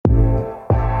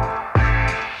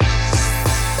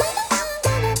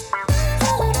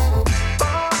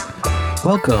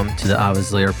Welcome to the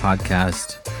Avi's Layer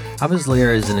podcast. Avi's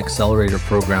Layer is an accelerator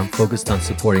program focused on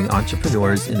supporting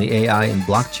entrepreneurs in the AI and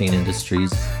blockchain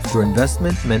industries through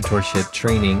investment, mentorship,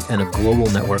 training, and a global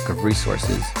network of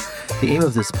resources. The aim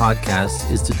of this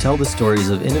podcast is to tell the stories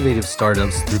of innovative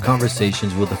startups through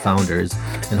conversations with the founders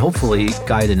and hopefully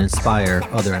guide and inspire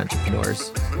other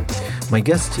entrepreneurs. My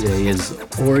guest today is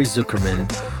Ori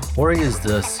Zuckerman. Ori is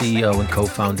the CEO and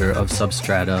co-founder of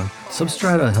SubStrata.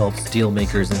 SubStrata helps deal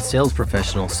makers and sales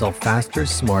professionals sell faster,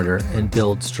 smarter, and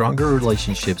build stronger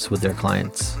relationships with their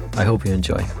clients. I hope you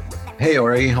enjoy. Hey,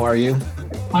 Ori, how are you?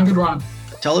 I'm good, Ron.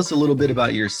 Tell us a little bit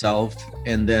about yourself,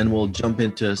 and then we'll jump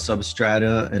into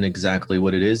SubStrata and exactly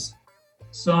what it is.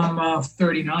 So I'm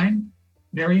 39,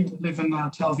 married, live in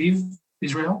Tel Aviv,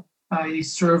 Israel. I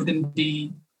served in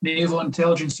the Naval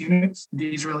Intelligence Unit,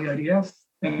 the Israeli IDF.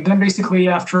 And then basically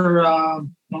after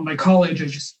my college, I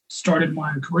just started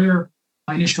my career.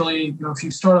 I initially, a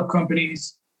few startup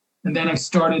companies, and then I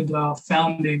started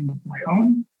founding my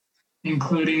own,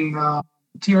 including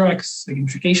T-Rex, a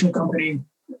gamification company,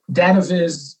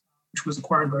 DataViz, which was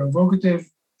acquired by Evocative,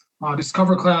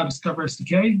 Discover Cloud, Discover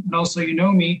SDK, and also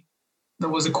me, that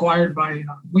was acquired by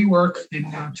WeWork in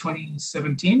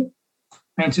 2017.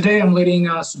 And today I'm leading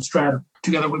SubStrata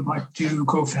together with my two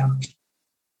co-founders.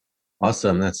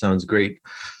 Awesome. That sounds great.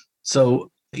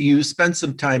 So you spent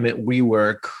some time at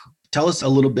WeWork. Tell us a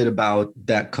little bit about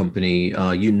that company,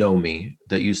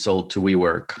 that you sold to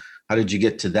WeWork. How did you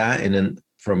get to that? And then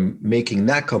from making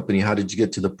that company, how did you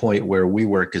get to the point where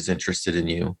WeWork is interested in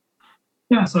you?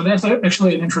 Yeah, so that's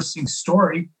actually an interesting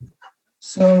story.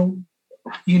 So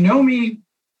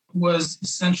was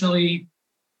essentially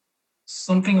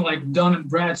something like Dun &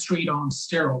 Bradstreet on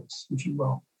steroids, if you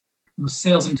will. It was a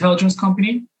sales intelligence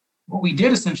company. What we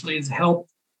did essentially is help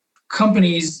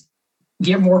companies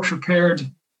get more prepared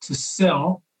to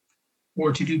sell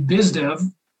or to do biz dev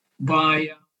by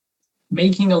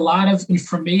making a lot of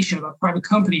information about private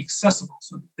company accessible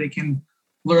so that they can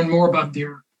learn more about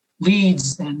their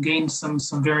leads and gain some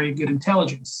very good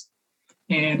intelligence.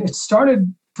 And it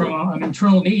started from an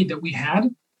internal need that we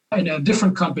had in a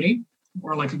different company,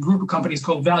 or like a group of companies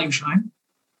called ValueShine.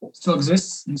 It still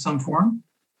exists in some form.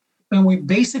 And we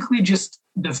basically just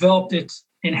developed it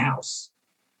in-house.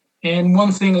 And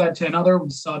one thing led to another. We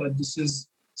saw that this is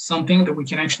something that we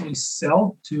can actually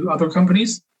sell to other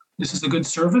companies. This is a good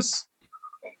service.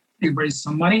 We raised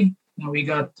some money. We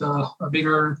got a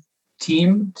bigger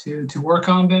team to work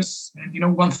on this.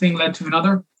 And one thing led to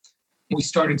another. We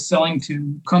started selling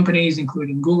to companies,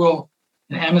 including Google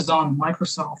and Amazon, and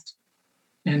Microsoft,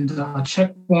 and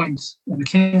Checkpoint and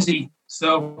McKinsey.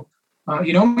 So,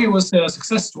 it was a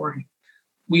success story.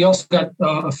 We also got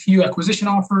a few acquisition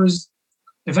offers.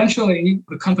 Eventually,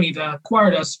 the company that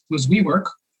acquired us was WeWork,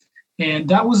 and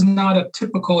that was not a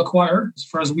typical acquirer as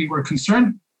far as we were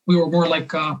concerned. We were more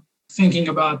like thinking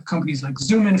about companies like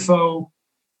ZoomInfo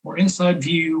or Inside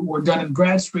View or Dun &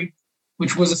 Bradstreet,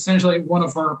 which was essentially one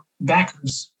of our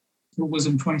backers. It was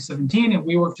in 2017, and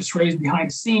WeWork just raised behind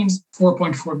the scenes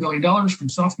 $4.4 billion from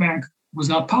SoftBank. It was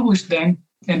not published then,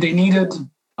 and they needed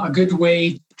a good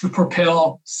way to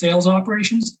propel sales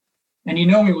operations. And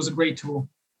it was a great tool.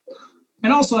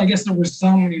 And also, I guess there were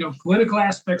some, political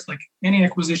aspects, like any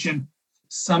acquisition.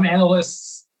 Some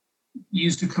analysts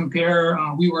used to compare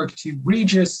WeWork to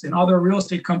Regis and other real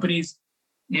estate companies.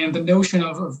 And the notion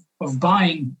of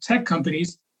buying tech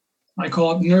companies, I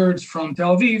call it nerds from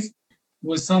Tel Aviv,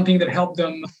 was something that helped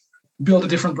them build a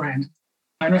different brand.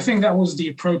 And I think that was the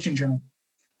approach in general.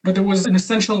 But there was an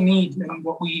essential need in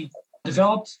what we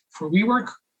developed for WeWork.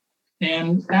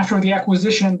 And after the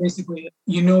acquisition, basically,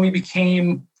 we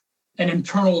became an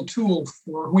internal tool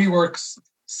for WeWork's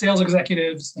sales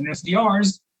executives and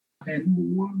SDRs,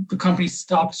 and the company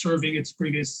stopped serving its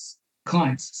previous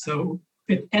clients. So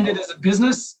it ended as a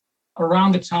business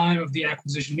around the time of the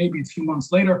acquisition, maybe a few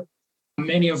months later.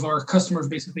 Many of our customers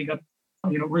basically got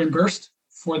reimbursed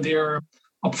for their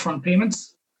upfront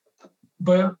payments.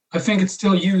 But I think it's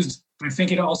still used. I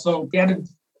think it also added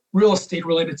real estate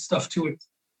related stuff to it.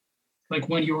 Like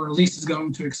when your lease is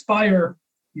going to expire,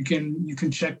 you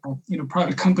can check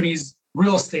private companies'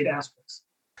 real estate aspects.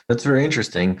 That's very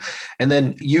interesting. And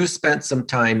then you spent some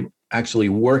time actually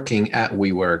working at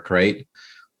WeWork, right?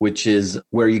 Which is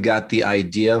where you got the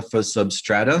idea for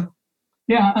SubStrata?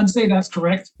 Yeah, I'd say that's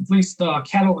correct. At least the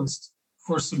catalyst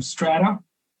for SubStrata.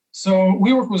 So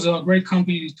WeWork was a great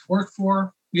company to work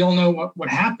for. We all know what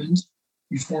happened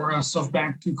before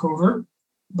SoftBank took over.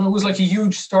 But it was like a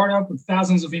huge startup with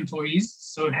thousands of employees.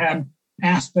 So it had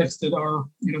aspects that are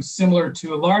similar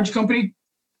to a large company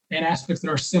and aspects that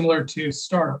are similar to a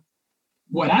startup.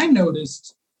 What I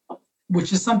noticed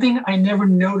which is something I never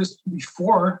noticed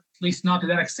before, at least not to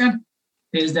that extent,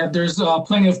 is that there's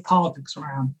plenty of politics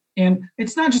around. And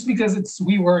it's not just because it's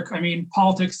WeWork. I mean,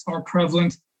 politics are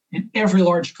prevalent in every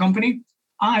large company.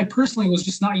 I personally was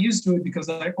just not used to it because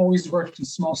I always worked in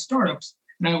small startups,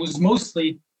 and I was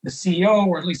mostly the CEO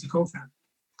or at least a co-founder.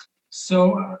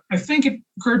 So I think it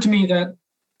occurred to me that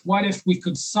what if we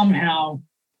could somehow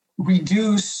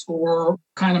reduce or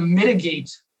kind of mitigate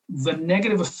the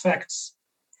negative effects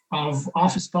of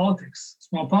office politics,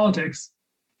 small politics?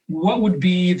 What would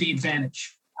be the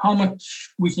advantage? How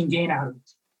much we can gain out of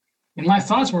it? And my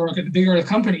thoughts were, okay, the bigger the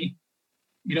company,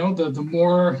 the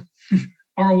more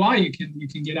ROI you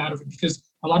can get out of it, because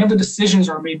a lot of the decisions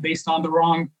are made based on the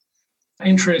wrong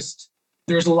interest.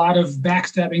 There's a lot of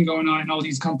backstabbing going on in all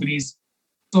these companies.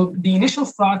 So the initial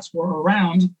thoughts were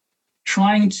around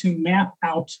trying to map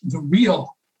out the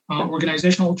real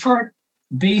organizational chart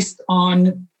based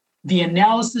on the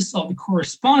analysis of the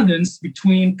correspondence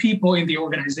between people in the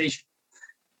organization.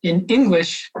 In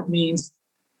English, it means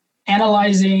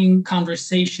analyzing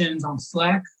conversations on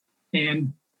Slack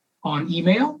and on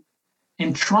email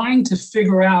and trying to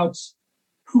figure out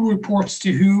who reports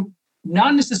to who,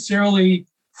 not necessarily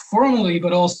formally,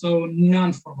 but also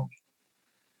non-formally.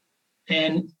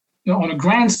 And on a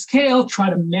grand scale,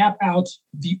 try to map out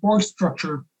the org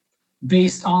structure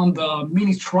based on the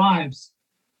mini tribes,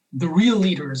 the real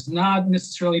leaders, not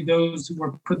necessarily those who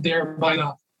were put there by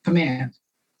the command.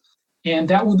 And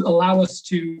that would allow us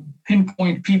to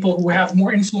pinpoint people who have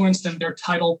more influence than their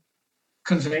title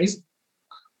conveys,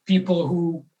 people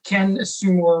who can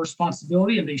assume more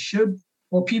responsibility, and they should,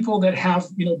 or people that have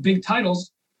big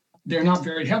titles, they're not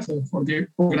very helpful for the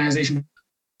organization.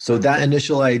 So that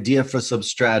initial idea for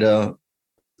SubStrata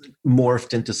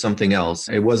morphed into something else.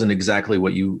 It wasn't exactly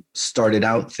what you started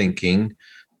out thinking.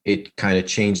 It kind of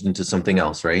changed into something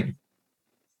else, right?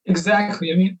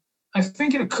 Exactly. I mean, I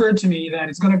think it occurred to me that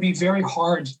it's going to be very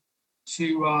hard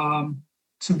to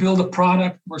build a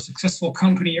product or a successful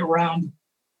company around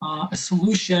a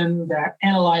solution that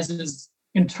analyzes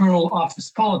internal office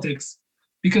politics,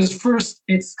 because first,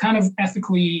 it's kind of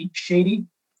ethically shady.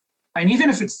 And even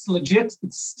if it's legit,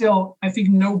 it's still, I think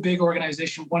no big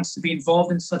organization wants to be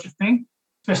involved in such a thing,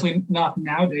 especially not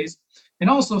nowadays. And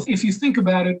also, if you think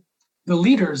about it, the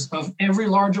leaders of every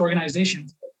large organization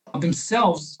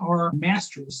themselves are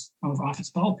masters of office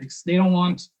politics. They don't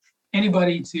want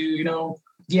anybody to,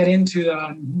 get into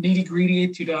the nitty-gritty,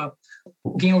 to the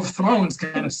Game of Thrones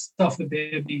kind of stuff that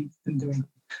they've been doing.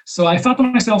 So I thought to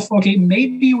myself, okay,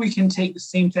 maybe we can take the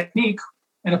same technique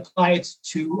and apply it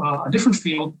to a different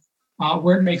field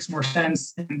where it makes more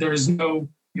sense and there's no,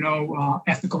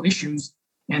 ethical issues.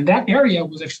 And that area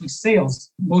was actually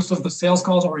sales. Most of the sales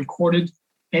calls are recorded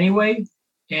anyway,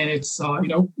 and it's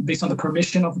based on the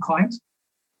permission of the client.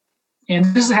 And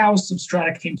this is how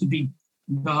SubStrata came to be.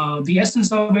 The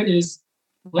essence of it is,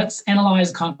 let's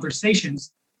analyze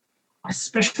conversations,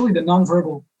 especially the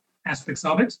nonverbal aspects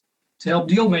of it, to help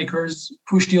deal makers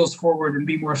push deals forward and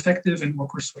be more effective and more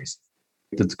persuasive.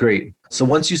 That's great. So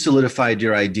once you solidified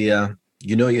your idea,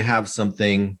 you have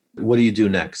something, what do you do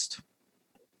next?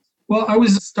 Well, I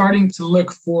was starting to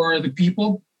look for the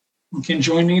people who can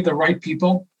join me, the right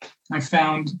people. I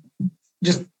found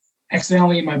just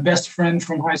accidentally my best friend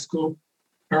from high school,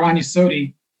 Ori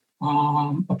Zuckerman,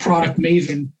 a product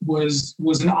maven, was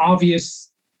an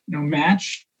obvious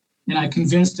match. And I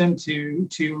convinced him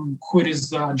to quit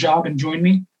his job and join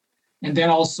me. And then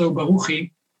also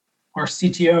Baruchi, our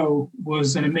CTO,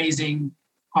 was an amazing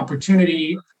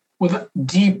opportunity with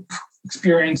deep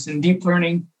experience in deep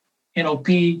learning,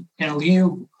 NLP,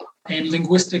 NLU, and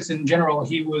linguistics in general.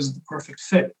 He was the perfect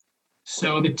fit.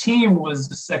 So the team was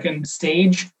the second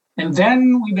stage. And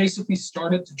then we basically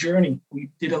started the journey. We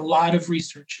did a lot of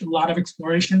research, a lot of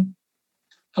exploration,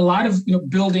 a lot of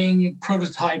building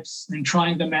prototypes and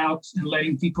trying them out and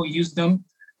letting people use them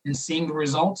and seeing the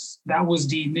results. That was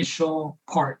the initial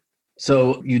part.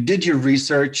 So you did your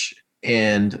research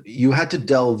and you had to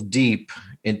delve deep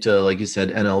into, like you said,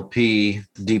 NLP,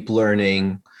 deep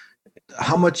learning.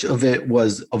 How much of it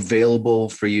was available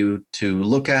for you to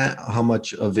look at? How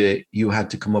much of it you had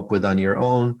to come up with on your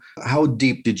own? How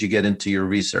deep did you get into your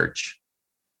research?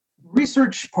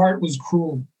 Research part was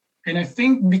cruel. And I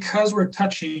think because we're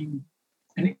touching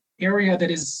an area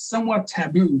that is somewhat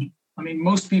taboo, I mean,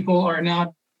 most people are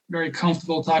not very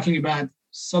comfortable talking about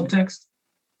subtext,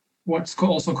 what's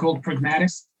also called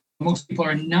pragmatics. Most people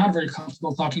are not very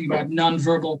comfortable talking about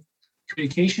nonverbal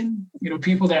communication.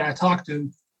 People that I talk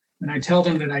to, and I tell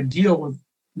them that I deal with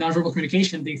nonverbal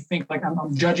communication, they think like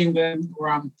I'm judging them or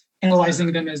I'm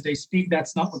analyzing them as they speak.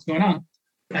 That's not what's going on.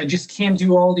 I just can't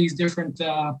do all these different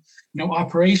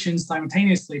operations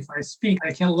simultaneously. If I speak,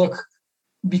 I can't look.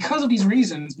 Because of these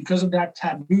reasons, because of that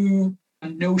taboo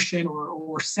notion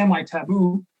or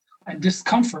semi-taboo and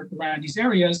discomfort around these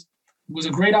areas, it was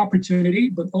a great opportunity,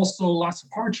 but also lots of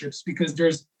hardships because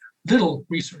there's little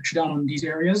research done on these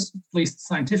areas, at least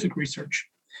scientific research.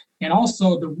 And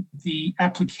also the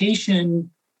application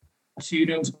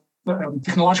to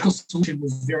technological solution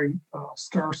was very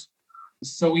scarce.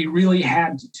 So we really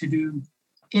had to do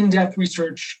in-depth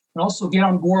research and also get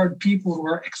on board people who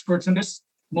are experts in this,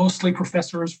 mostly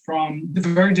professors from the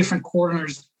very different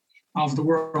corners of the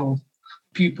world,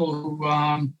 people who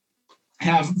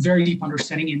have very deep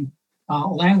understanding in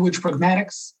language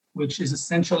pragmatics, which is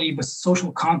essentially the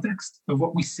social context of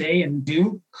what we say and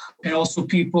do, and also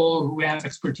people who have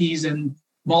expertise in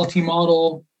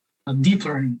multimodal deep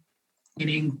learning,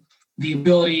 meaning the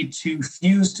ability to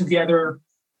fuse together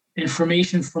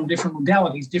information from different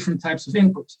modalities, different types of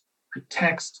inputs, like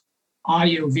text,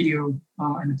 audio, video,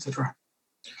 and etc.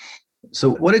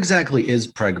 So what exactly is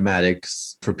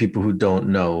pragmatics for people who don't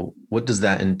know? What does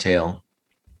that entail?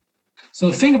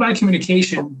 So the thing about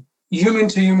communication, human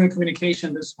to human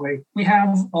communication this way, we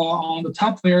have on the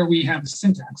top layer, we have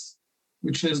syntax,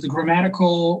 which is the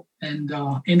grammatical and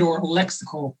or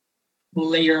lexical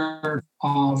layer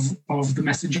of the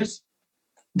messages.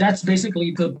 That's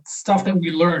basically the stuff that we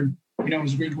learn,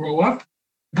 as we grow up.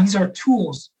 These are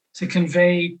tools to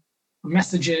convey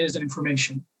messages and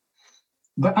information.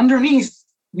 But underneath,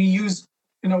 we use,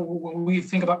 when we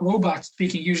think about robots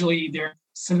speaking, usually they're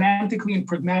semantically and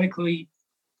pragmatically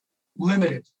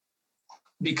limited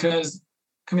because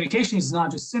communication is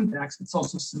not just syntax, it's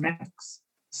also semantics.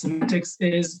 Semantics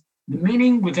is the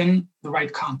meaning within the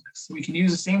right context. So we can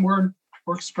use the same word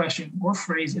or expression or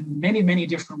phrase in many, many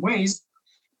different ways.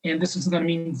 And this is going to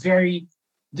mean very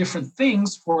different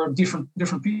things for different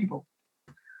people.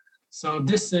 So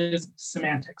this is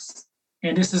semantics.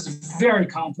 And this is very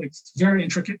complex, very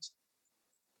intricate.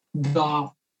 The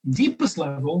deepest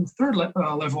level, third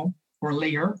level or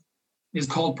layer, is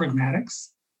called pragmatics.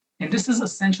 And this is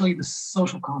essentially the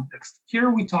social context. Here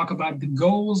we talk about the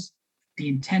goals, the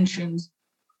intentions,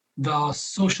 the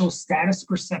social status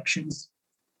perceptions,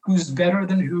 who's better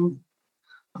than who.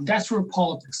 That's where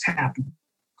politics happen.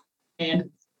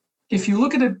 And if you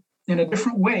look at it in a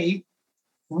different way,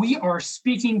 we are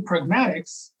speaking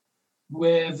pragmatics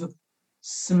with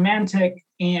semantic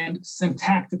and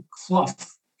syntactic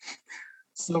fluff.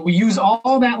 So we use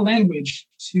all that language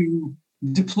to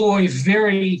deploy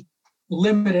very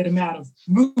limited amount of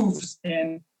moves,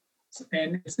 and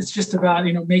it's just about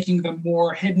making them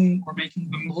more hidden or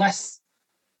making them less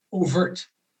overt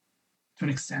to an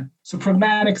extent. So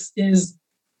pragmatics is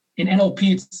in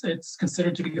NLP, it's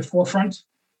considered to be the forefront.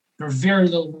 There's very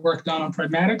little work done on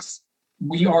pragmatics.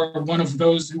 We are one of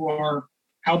those who are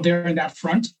out there in that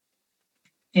front.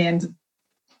 And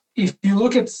if you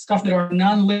look at stuff that are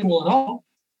non-literal at all,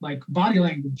 like body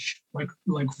language, like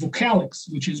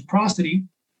vocalics, which is prosody,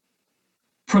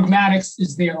 pragmatics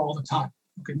is there all the time.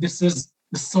 Okay, this is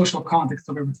the social context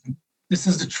of everything. This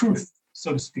is the truth,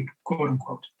 so to speak, quote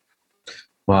unquote.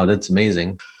 Wow, that's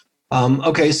amazing.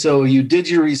 Okay, so you did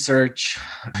your research,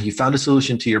 you found a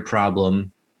solution to your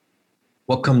problem.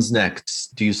 What comes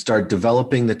next? Do you start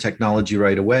developing the technology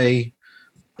right away?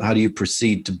 How do you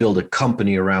proceed to build a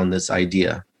company around this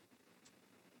idea?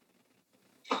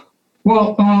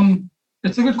 Well,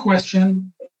 it's a good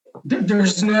question.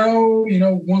 There's no,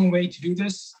 one way to do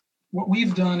this. What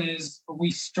we've done is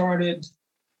we started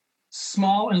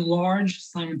small and large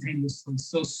simultaneously.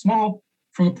 So small,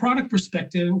 from a product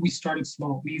perspective, we started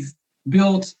small. We've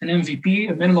built an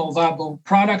MVP, a minimal viable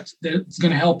product that's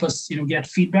going to help us, get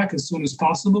feedback as soon as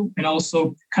possible, and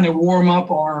also kind of warm up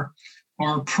our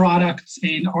product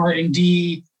and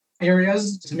R&D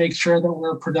areas to make sure that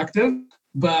we're productive.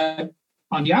 But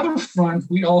on the other front,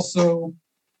 we also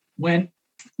went,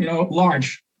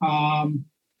 large,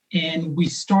 and we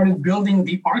started building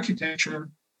the architecture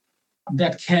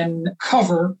that can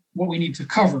cover what we need to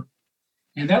cover.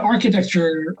 And that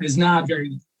architecture is not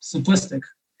very simplistic.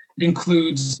 It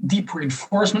includes deep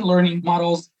reinforcement learning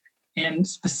models and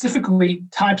specifically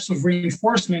types of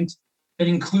reinforcement that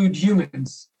include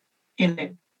humans in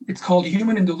it. It's called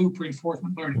human-in-the-loop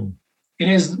reinforcement learning. It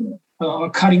is a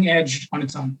cutting edge on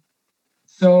its own.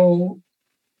 So,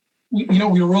 we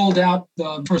rolled out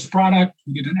the first product.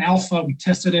 We did an alpha. We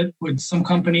tested it with some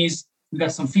companies. We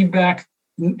got some feedback,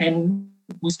 and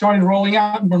we started rolling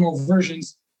out more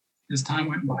versions as time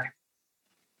went by.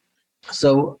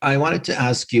 So I wanted to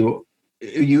ask you,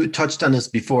 you touched on this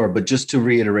before, but just to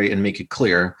reiterate and make it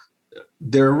clear,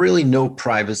 there are really no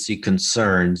privacy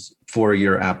concerns for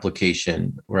your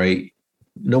application, right?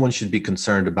 No one should be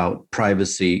concerned about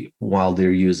privacy while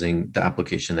they're using the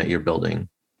application that you're building.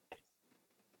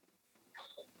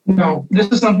 No, this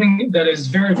is something that is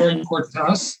very, very important to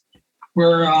us.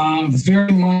 We're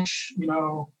very much,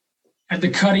 at the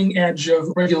cutting edge of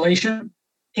regulation.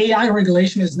 AI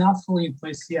regulation is not fully in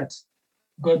place yet,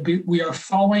 but we are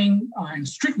following and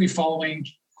strictly following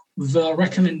the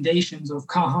recommendations of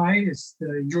CAHI, it's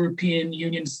the European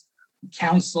Union's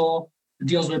council that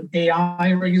deals with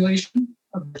AI regulation.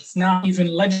 It's not even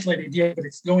legislated yet, but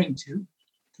it's going to,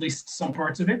 at least some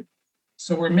parts of it.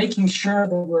 So we're making sure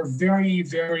that we're very,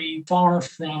 very far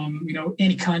from,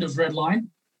 any kind of red line,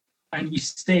 and we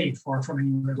stay far from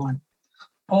any red line.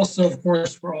 Also, of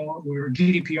course, we're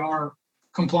GDPR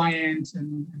compliant,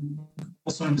 and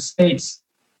also in the States.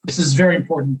 This is very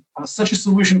important. Such a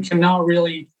solution cannot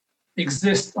really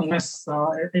exist unless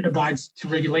it abides to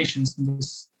regulations in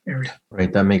this area.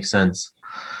 Right, that makes sense.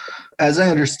 As I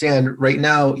understand, right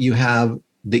now you have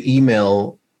the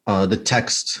email, the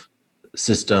text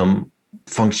system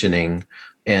functioning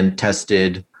and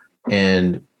tested,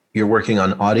 and you're working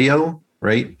on audio,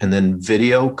 right? And then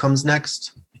video comes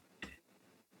next?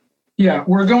 Yeah,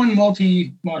 we're going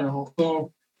multimodal.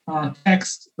 So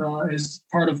text is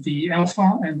part of the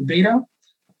alpha and the beta.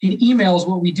 In emails,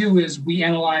 what we do is we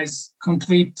analyze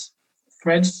complete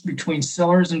threads between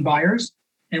sellers and buyers,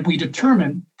 and we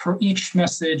determine for each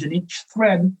message and each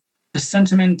thread the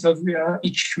sentiment of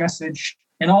each message,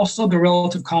 and also the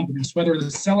relative competence, whether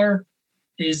the seller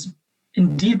is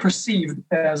indeed perceived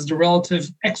as the relative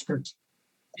expert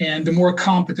and the more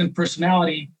competent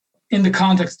personality in the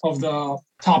context of the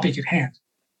topic at hand,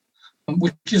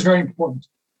 which is very important.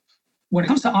 When it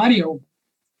comes to audio,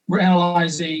 we're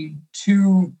analyzing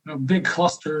two big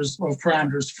clusters of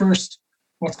parameters. First,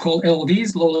 what's called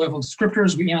LODs, low-level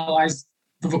descriptors. We analyze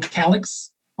the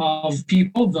vocalics of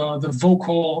people, the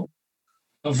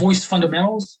voice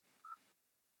fundamentals.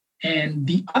 And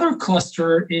the other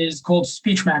cluster is called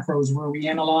speech macros, where we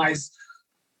analyze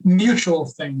mutual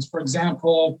things. For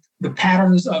example, the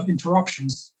patterns of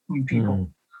interruptions between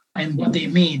people and what they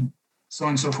mean, so on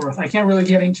and so forth. I can't really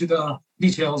get into the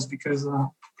details because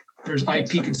there's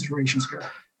IP considerations here.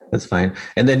 That's fine.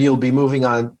 And then you'll be moving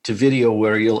on to video,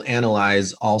 where you'll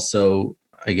analyze also,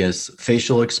 I guess,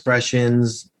 facial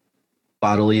expressions,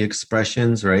 bodily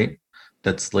expressions, right?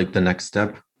 That's like the next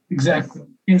step. Exactly.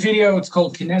 In video, it's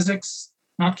called kinesics,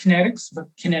 not kinetics, but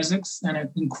kinesics, and it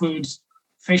includes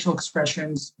facial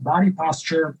expressions, body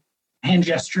posture, hand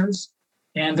gestures,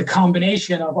 and the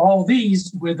combination of all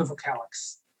these with the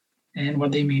vocalics and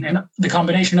what they mean. And the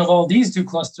combination of all these two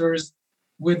clusters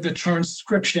with the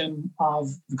transcription of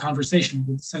the conversation,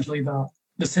 with essentially the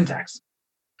syntax.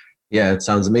 Yeah, it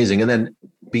sounds amazing. And then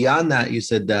beyond that, you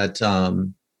said that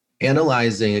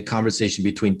analyzing a conversation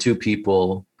between two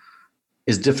people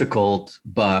is difficult,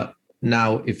 but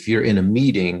now if you're in a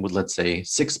meeting with, let's say,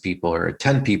 6 people or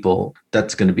 10 people,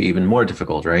 that's going to be even more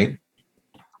difficult, right?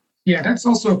 Yeah, that's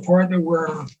also a part that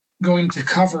we're going to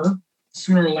cover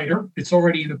sooner or later. It's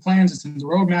already in the plans, it's in the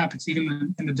roadmap, it's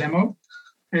even in the demo.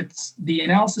 It's the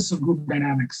analysis of group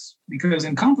dynamics, because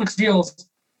in complex deals,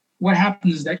 what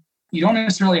happens is that you don't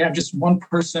necessarily have just one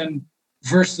person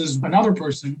versus another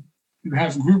person. You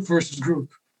have group versus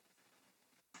group.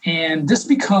 And this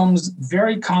becomes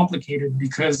very complicated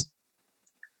because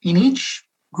in each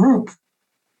group,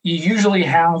 you usually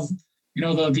have,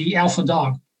 the alpha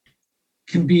dog.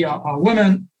 It can be a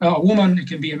woman, it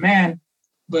can be a man,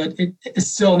 but it's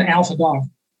still an alpha dog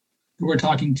that we're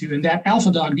talking to. And that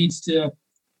alpha dog needs to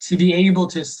be able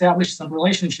to establish some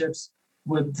relationships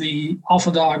with the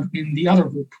alpha dog in the other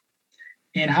group.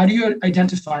 And how do you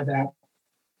identify that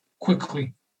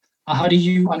quickly? How do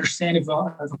you understand if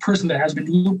a person that has been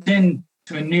looped in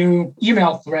to a new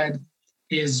email thread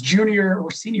is junior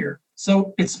or senior?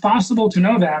 So it's possible to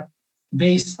know that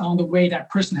based on the way that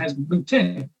person has been looped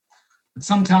in. But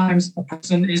sometimes a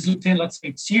person is looped in, let's say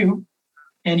it's you,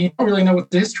 and you don't really know what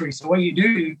the history. So what you do,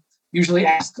 you usually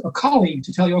ask a colleague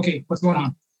to tell you, okay, what's going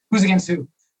on? Who's against who?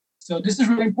 So this is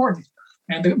really important.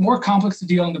 And the more complex the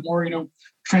deal and the more,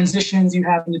 transitions you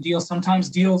have in the deal, sometimes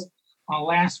deals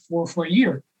last for a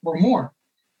year or more.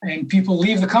 And people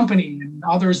leave the company and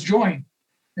others join,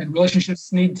 and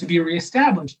relationships need to be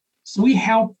reestablished. So we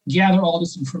help gather all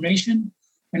this information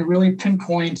and really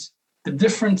pinpoint the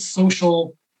different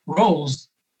social roles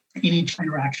in each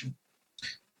interaction.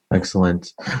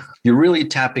 Excellent. You're really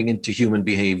tapping into human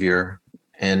behavior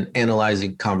and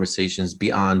analyzing conversations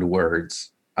beyond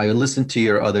words. I listened to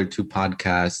your other 2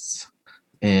 podcasts,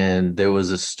 and there was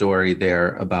a story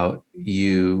there about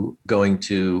you going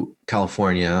to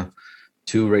California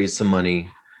to raise some money,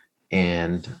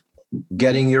 and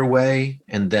getting your way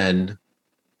and then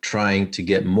trying to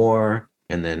get more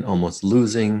and then almost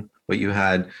losing what you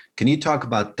had. Can you talk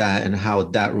about that and how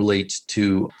that relates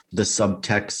to the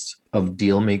subtext of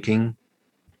deal making?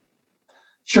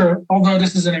 Sure. Although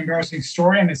this is an embarrassing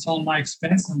story and it's on my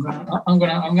expense, I'm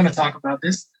gonna talk about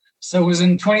this. So it was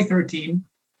in 2013,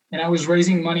 and I was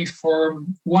raising money for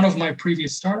one of my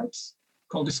previous startups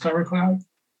called Discover Cloud,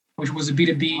 which was a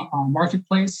B2B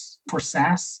marketplace for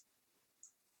SaaS.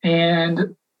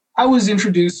 And I was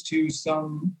introduced to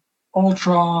some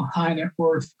ultra high net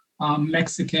worth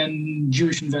Mexican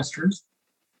Jewish investors,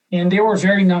 and they were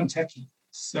very non-techy.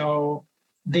 So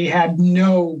they had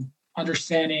no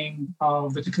understanding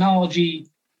of the technology,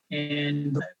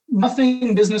 and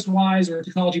nothing business-wise or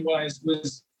technology-wise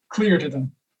was clear to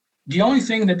them. The only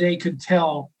thing that they could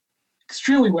tell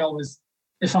extremely well was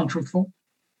if I'm truthful,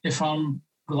 if I'm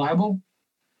reliable,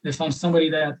 if I'm somebody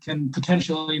that can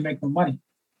potentially make them money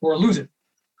or lose it,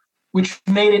 which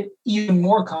made it even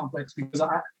more complex because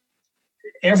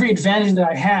every advantage that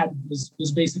I had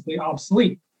was basically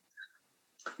obsolete.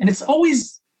 And it's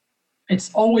always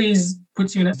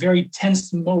puts you in a very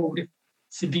tense mode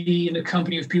to be in a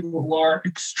company of people who are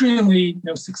extremely,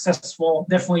 successful,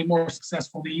 definitely more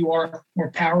successful than you are,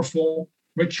 more powerful,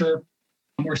 richer,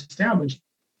 more established.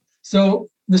 So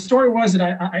the story was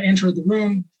that I entered the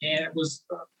room, and it was,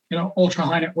 ultra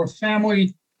high net worth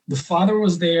family. The father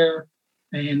was there,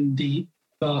 and the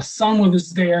son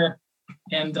was there,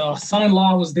 and the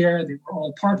son-in-law was there. They were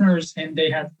all partners, and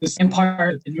they had this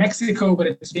empire in Mexico, but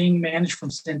it's being managed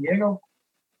from San Diego,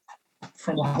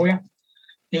 from La Jolla.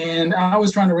 And I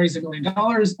was trying to raise $1 million,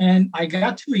 and I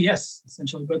got to a yes,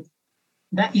 essentially. But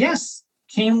that yes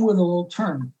came with a little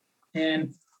term.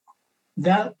 And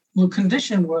that little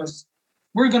condition was,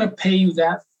 we're going to pay you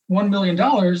that $1 million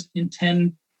in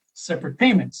 10 separate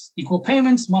payments, equal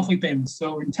payments, monthly payments.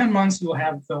 So in 10 months, you'll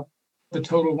have the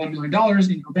total $1 million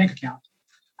in your bank account.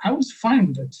 I was fine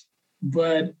with it,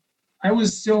 but I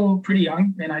was still pretty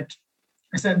young. And I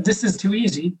said, this is too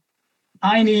easy.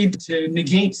 I need to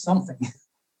negate something.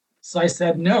 So I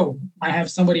said, no, I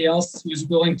have somebody else who's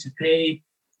willing to pay,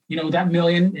 that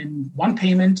million in one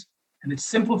payment, and it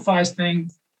simplifies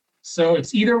things. So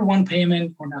it's either one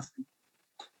payment or nothing.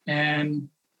 And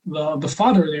the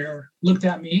father there looked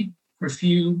at me for a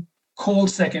few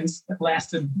cold seconds that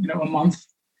lasted, a month.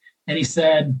 And he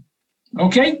said,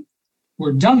 okay,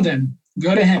 we're done then.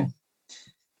 Go to him.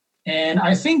 And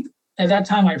I think at that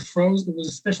time I froze. It was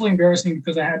especially embarrassing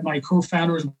because I had my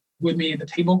co-founders with me at the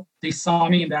table. They saw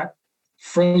me in that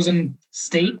frozen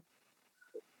state.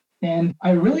 And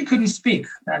I really couldn't speak.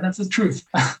 That's the truth.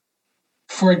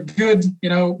 For a good,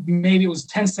 maybe it was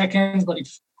 10 seconds, but it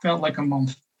felt like a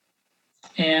month.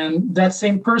 And that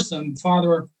same person,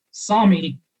 father, saw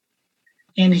me,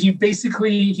 and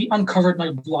he uncovered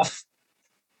my bluff.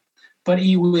 But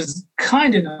he was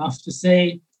kind enough to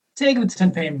say, take the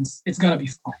 10 payments. It's going to be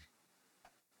fine.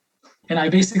 And I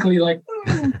basically I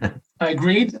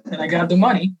agreed, and I got the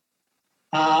money.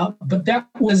 But that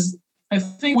was, I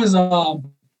think, was a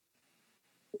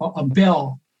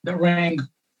bell that rang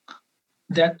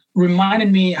that reminded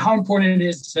me how important it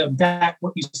is to back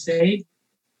what you say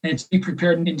and to be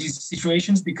prepared in these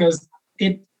situations, because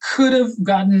it could have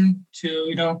gotten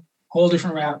to, a whole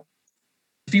different route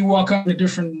if you walk up in a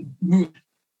different mood.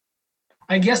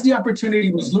 I guess the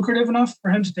opportunity was lucrative enough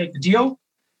for him to take the deal,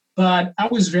 but I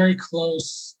was very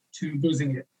close to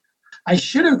losing it. I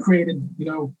should have created,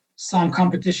 some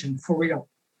competition for real.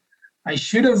 I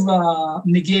should have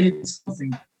negated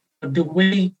something, but the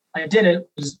way I did it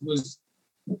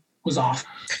was off.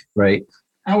 Right.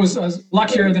 I was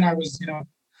luckier than I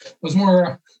was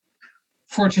more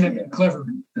fortunate and clever.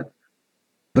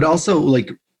 But also,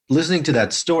 listening to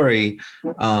that story,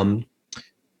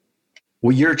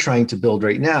 what you're trying to build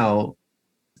right now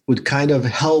would kind of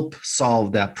help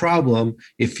solve that problem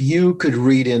if you could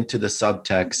read into the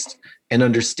subtext and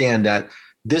understand that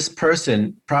this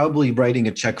person probably writing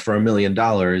a check for $1 million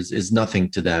is nothing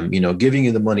to them. Giving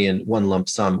you the money in one lump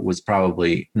sum was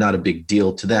probably not a big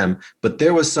deal to them, but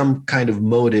there was some kind of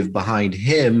motive behind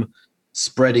him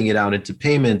spreading it out into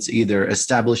payments, either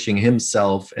establishing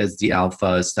himself as the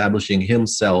alpha, establishing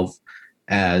himself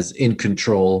as in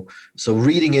control. So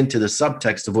reading into the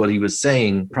subtext of what he was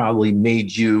saying probably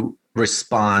made you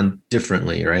respond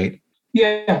differently, right?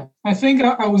 Yeah, I think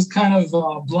I was kind of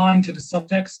blind to the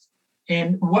subtext.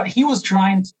 And what he was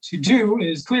trying to do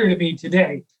is clear to me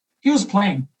today. He was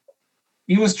playing.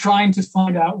 He was trying to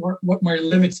find out what my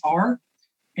limits are.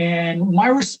 And my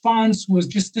response was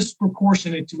just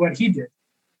disproportionate to what he did.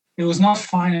 It was not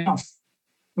fine enough.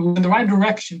 It was in the right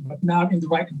direction, but not in the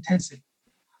right intensity.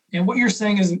 And what you're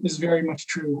saying is very much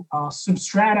true.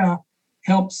 SubStrata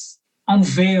helps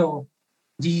unveil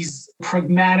these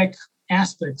pragmatic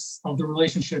aspects of the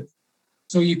relationship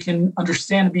so you can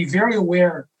understand and be very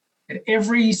aware at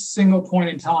every single point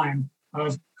in time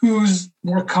of who's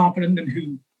more competent than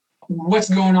who, what's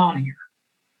going on here,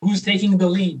 who's taking the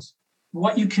lead,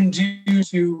 what you can do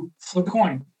to flip a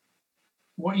coin,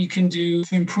 what you can do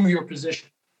to improve your position.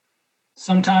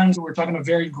 Sometimes we're talking about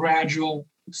very gradual,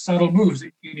 subtle moves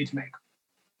that you need to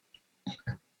make.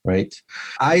 Right.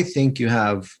 I think you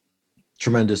have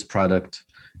tremendous product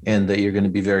and that you're going to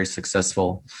be very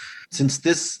successful. Since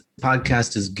this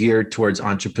podcast is geared towards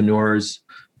entrepreneurs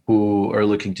who are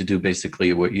looking to do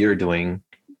basically what you're doing,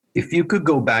 if you could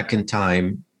go back in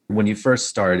time when you first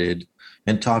started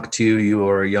and talk to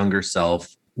your younger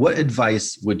self, what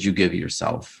advice would you give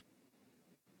yourself?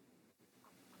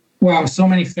 Wow, so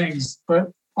many things,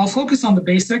 but I'll focus on the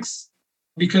basics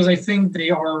because I think they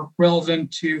are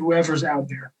relevant to whoever's out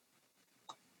there.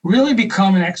 Really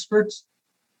become an expert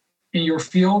in your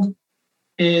field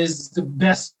is the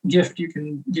best gift you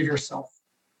can give yourself.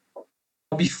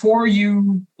 Before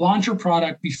you launch your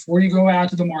product, before you go out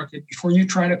to the market, before you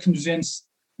try to convince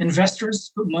investors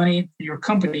to put money in your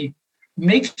company,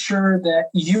 make sure that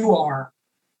you are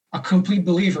a complete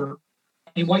believer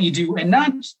in what you do. And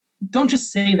don't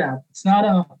just say that. It's not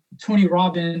a Tony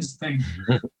Robbins thing.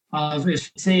 If you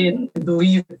say it and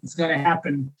believe it's going to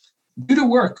happen, do the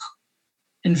work,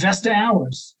 invest the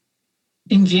hours,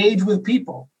 engage with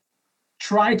people,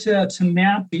 try to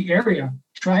map the area,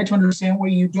 try to understand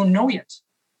what you don't know yet,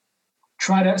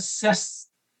 try to assess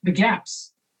the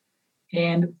gaps.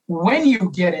 And when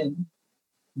you get in,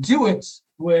 do it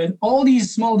with all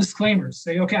these small disclaimers.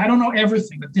 Say, okay, I don't know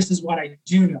everything, but this is what I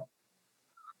do know.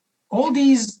 All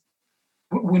these,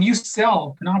 when you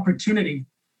sell an opportunity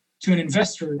to an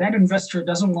investor, that investor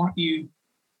doesn't want you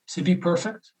to be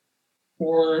perfect,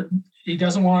 or he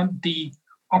doesn't want the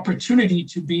opportunity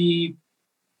to be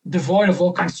devoid of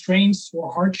all constraints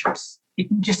or hardships. It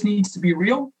just needs to be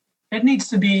real. It needs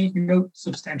to be,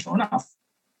 substantial enough.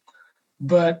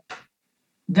 But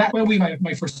that will be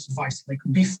my first advice. Like,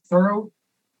 be thorough,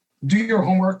 do your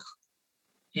homework,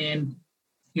 and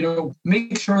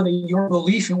make sure that your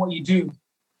belief in what you do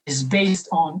is based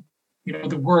on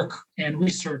the work and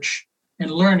research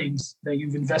and learnings that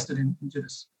you've invested into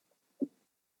this.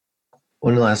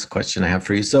 One last question I have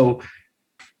for you. So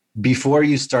before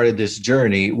you started this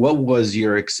journey, what was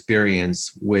your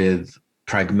experience with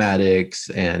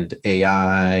pragmatics and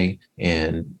AI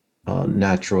and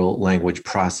natural language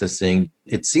processing?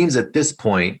 It seems at this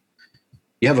point,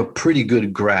 you have a pretty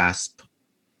good grasp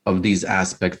of these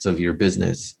aspects of your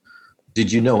business.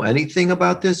 Did you know anything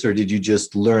about this, or did you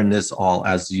just learn this all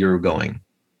as you're going?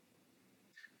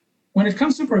 When it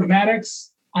comes to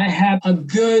pragmatics, I had a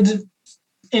good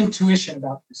intuition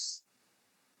about this.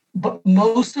 But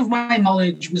most of my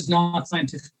knowledge was not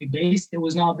scientifically based. It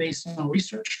was not based on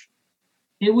research.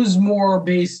 It was more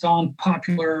based on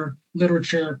popular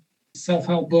literature,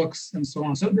 self-help books, and so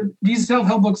on. So these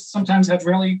self-help books sometimes have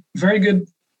really very good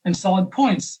and solid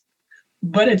points,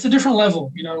 but it's a different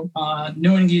level,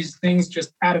 knowing these things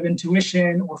just out of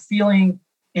intuition or feeling,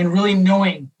 and really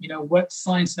knowing, what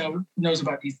science knows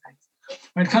about these things.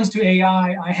 When it comes to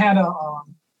AI, I had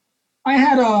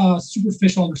a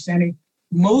superficial understanding.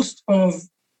 Most of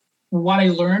what I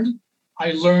learned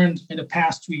in the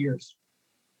past 2 years,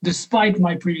 despite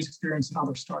my previous experience in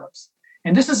other startups.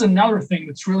 And this is another thing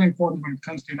that's really important when it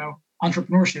comes to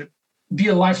entrepreneurship. Be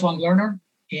a lifelong learner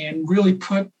and really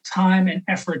put time and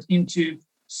effort into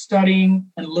studying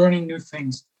and learning new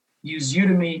things. Use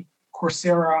Udemy,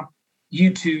 Coursera,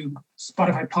 YouTube,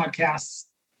 Spotify podcasts,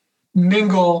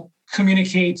 mingle,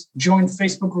 communicate, join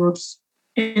Facebook groups,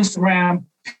 Instagram,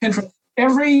 Pinterest,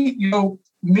 every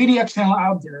media channel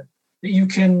out there that you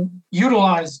can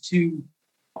utilize to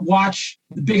watch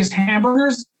the biggest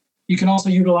hamburgers. You can also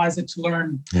utilize it to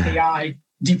learn AI,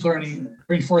 deep learning,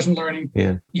 reinforcement learning.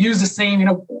 Yeah. Use the same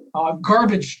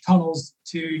garbage tunnels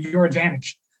to your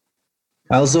advantage.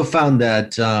 I also found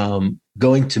that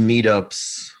going to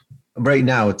meetups right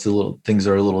now, things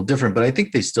are a little different, but I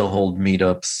think they still hold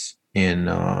meetups in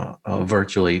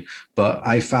virtually. But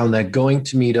I found that going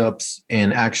to meetups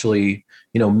and actually,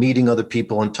 meeting other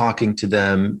people and talking to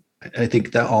them, I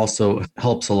think that also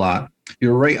helps a lot.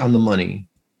 You're right on the money.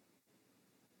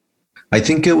 I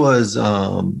think it was,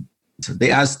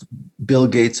 they asked Bill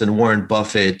Gates and Warren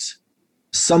Buffett,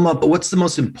 sum up what's the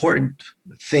most important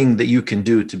thing that you can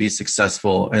do to be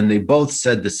successful. And they both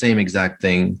said the same exact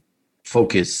thing: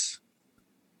 focus.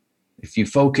 If you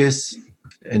focus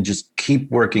and just keep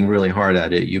working really hard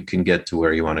at it, you can get to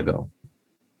where you want to go.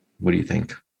 What do you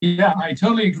think? Yeah, I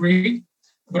totally agree.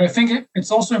 But I think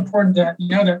it's also important that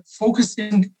that focus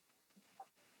isn't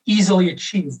easily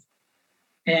achieved.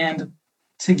 And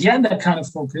to get that kind of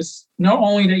focus, not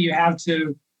only that you have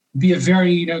to be a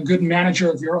very good manager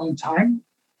of your own time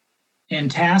and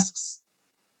tasks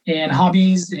and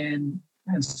hobbies and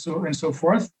so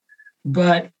forth,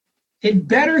 but it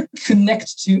better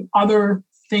connects to other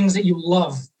things that you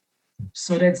love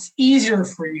so that it's easier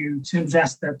for you to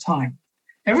invest that time.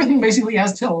 Everything basically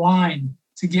has to align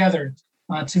together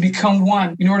to become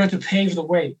one in order to pave the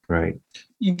way. Right.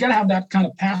 You got to have that kind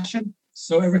of passion,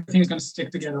 so everything is going to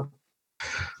stick together.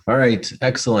 All right.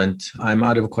 Excellent. I'm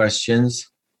out of questions.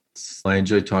 I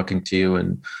enjoyed talking to you,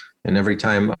 and every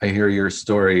time I hear your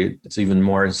story, it's even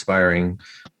more inspiring.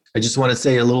 I just want to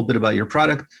say a little bit about your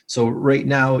product. So right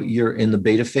now you're in the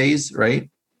beta phase, right?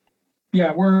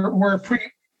 Yeah, we're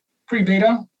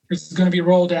pre-beta. It's going to be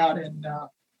rolled out in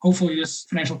hopefully this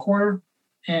financial quarter,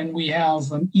 and we have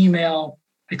an email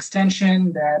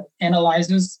extension that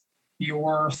analyzes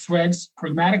your threads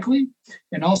pragmatically,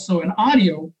 and also an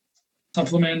audio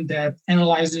supplement that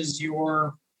analyzes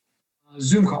your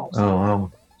Zoom calls. Oh,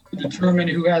 wow. To determine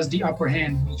who has the upper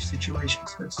hand in each situation.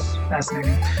 So it's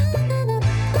fascinating.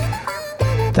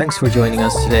 Thanks for joining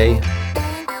us today.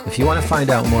 If you want to find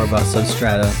out more about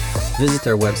SubStrata, visit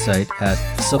their website at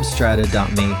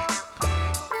substrata.me.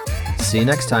 See you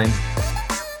next time.